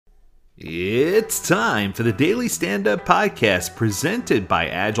It's time for the Daily Stand Up Podcast presented by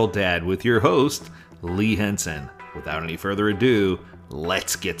Agile Dad with your host, Lee Henson. Without any further ado,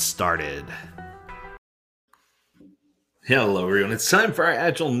 let's get started. Hello, everyone. It's time for our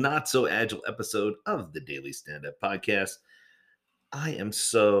Agile, Not So Agile episode of the Daily Stand Up Podcast. I am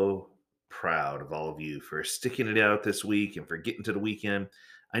so proud of all of you for sticking it out this week and for getting to the weekend.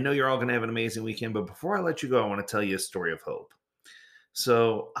 I know you're all going to have an amazing weekend, but before I let you go, I want to tell you a story of hope.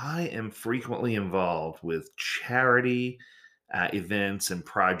 So I am frequently involved with charity events and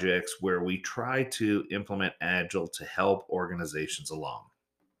projects where we try to implement Agile to help organizations along.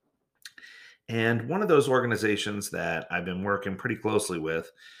 And one of those organizations that I've been working pretty closely with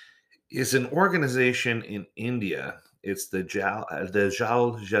is an organization in India. It's the Jal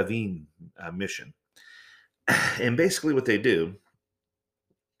Jeevan mission. And basically, what they do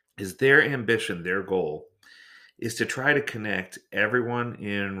is their ambition, their goal is to try to connect everyone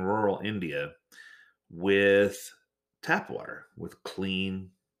in rural India with tap water, with clean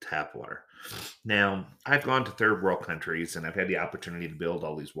tap water. Now, I've gone to third world countries and I've had the opportunity to build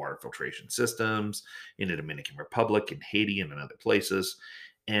all these water filtration systems in the Dominican Republic, in Haiti, and in other places.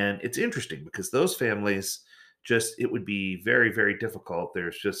 And it's interesting because those families it would be very, very difficult.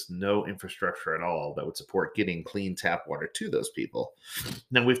 There's just no infrastructure at all that would support getting clean tap water to those people.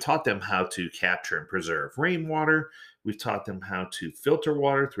 Now, we've taught them how to capture and preserve rainwater. We've taught them how to filter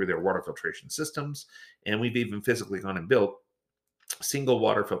water through their water filtration systems. And we've even physically gone and built single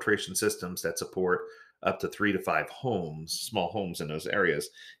water filtration systems that support up to 3 to 5 homes, small homes in those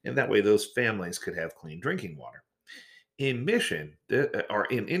areas. And that way, those families could have clean drinking water. In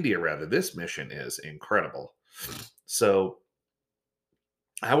India, rather, this mission is incredible. So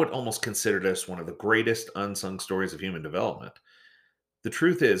I would almost consider this one of the greatest unsung stories of human development. The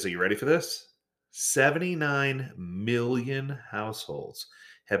truth is, are you ready for this? 79 million households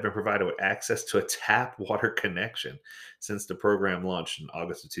have been provided with access to a tap water connection since the program launched in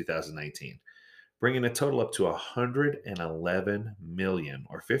August of 2019, bringing a total up to 111 million,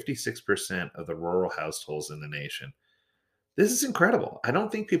 or 56% of the rural households in the nation. This is incredible. I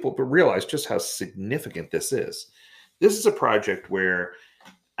don't think people realize just how significant this is. This is a project where,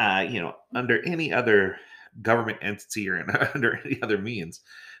 under any other government entity or under any other means,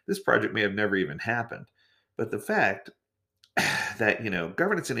 this project may have never even happened. But the fact that,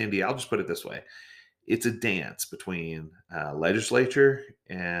 governance in India, I'll just put it this way, it's a dance between legislature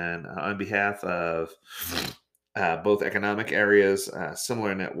and on behalf of both economic areas,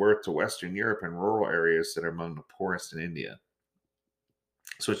 similar net worth to Western Europe, and rural areas that are among the poorest in India.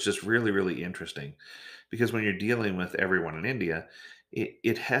 So it's just really, really interesting because when you're dealing with everyone in India,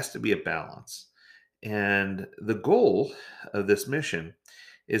 it has to be a balance. And the goal of this mission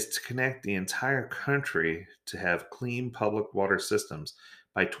is to connect the entire country to have clean public water systems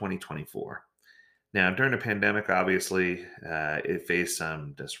by 2024. Now, during the pandemic, obviously, it faced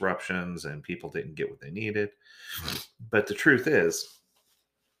some disruptions and people didn't get what they needed. But the truth is,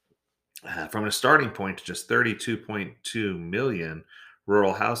 from a starting point to just 32.2 million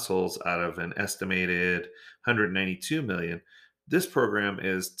rural households out of an estimated 192 million, this program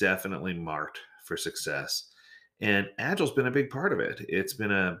is definitely marked for success. And Agile's been a big part of it. It's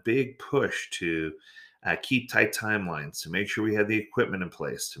been a big push to keep tight timelines, to make sure we had the equipment in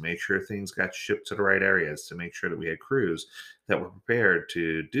place, to make sure things got shipped to the right areas, to make sure that we had crews that were prepared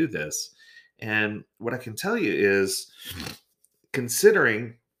to do this. And what I can tell you is,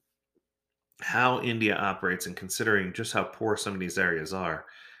 considering how India operates and considering just how poor some of these areas are,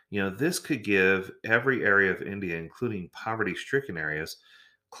 this could give every area of India, including poverty stricken areas,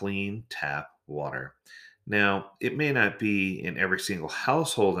 clean tap water. Now, it may not be in every single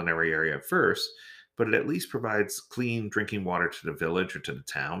household in every area at first, but it at least provides clean drinking water to the village or to the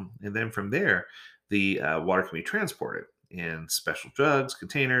town. And then from there, the water can be transported in special jugs,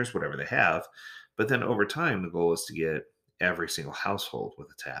 containers, whatever they have. But then over time, the goal is to get every single household with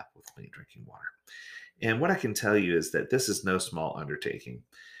a tap with clean drinking water. And what I can tell you is that this is no small undertaking,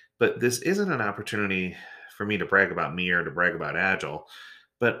 but this isn't an opportunity for me to brag about me or to brag about Agile,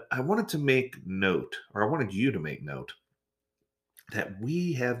 but I wanted to make note, or I wanted you to make note, that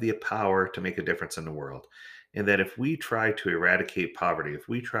we have the power to make a difference in the world. And that if we try to eradicate poverty, if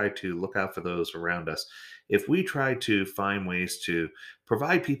we try to look out for those around us, if we try to find ways to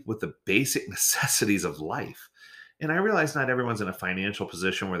provide people with the basic necessities of life, and I realize not everyone's in a financial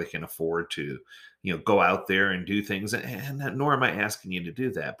position where they can afford to, go out there and do things, and nor am I asking you to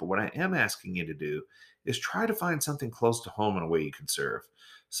do that. But what I am asking you to do is try to find something close to home in a way you can serve.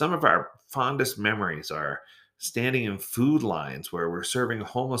 Some of our fondest memories are standing in food lines where we're serving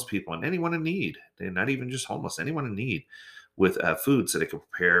homeless people and anyone in need. They're not even just homeless, anyone in need with food so they can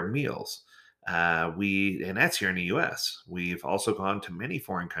prepare meals. And that's here in the U.S. We've also gone to many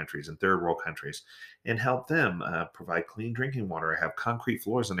foreign countries and third world countries and helped them provide clean drinking water, have concrete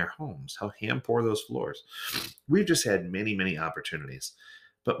floors in their homes, help hand pour those floors. We've just had many, many opportunities.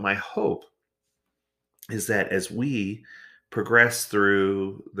 But my hope is that as we progress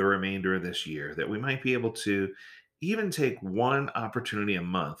through the remainder of this year, that we might be able to even take one opportunity a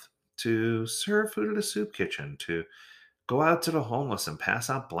month to serve food at a soup kitchen, to go out to the homeless and pass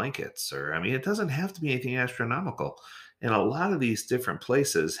out blankets. Or, I mean, it doesn't have to be anything astronomical. And a lot of these different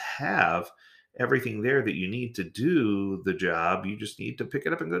places have everything there that you need to do the job. You just need to pick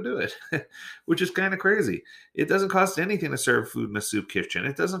it up and go do it, which is kind of crazy. It doesn't cost anything to serve food in a soup kitchen.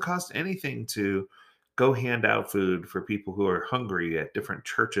 It doesn't cost anything to go hand out food for people who are hungry at different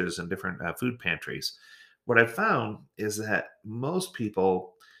churches and different food pantries. What I've found is that most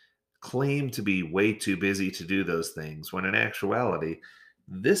people claim to be way too busy to do those things when in actuality,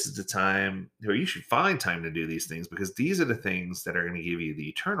 this is the time, or you should find time to do these things, because these are the things that are going to give you the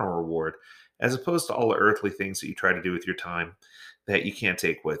eternal reward, as opposed to all the earthly things that you try to do with your time that you can't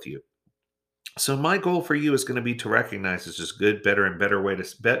take with you. So my goal for you is going to be to recognize it's just good, better, and better way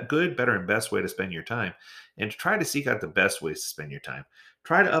to good, better, and best way to spend your time, and to try to seek out the best ways to spend your time.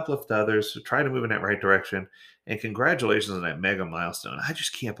 Try to uplift others, try to move in that right direction, and congratulations on that mega milestone. I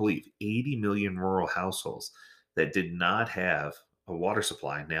just can't believe 80 million rural households that did not have a water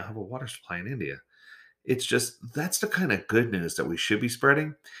supply now have a water supply in India. It's just that's the kind of good news that we should be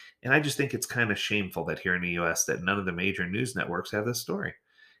spreading, and I just think it's kind of shameful that here in the U.S. that none of the major news networks have this story.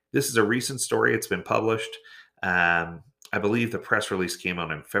 This is a recent story. It's been published. I believe the press release came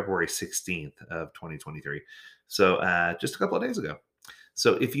out on February 16th of 2023. So just a couple of days ago.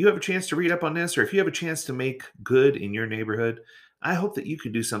 So if you have a chance to read up on this, or if you have a chance to make good in your neighborhood, I hope that you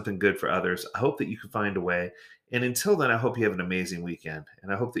can do something good for others. I hope that you can find a way. And until then, I hope you have an amazing weekend.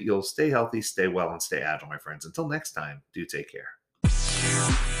 And I hope that you'll stay healthy, stay well, and stay agile, my friends. Until next time, do take care.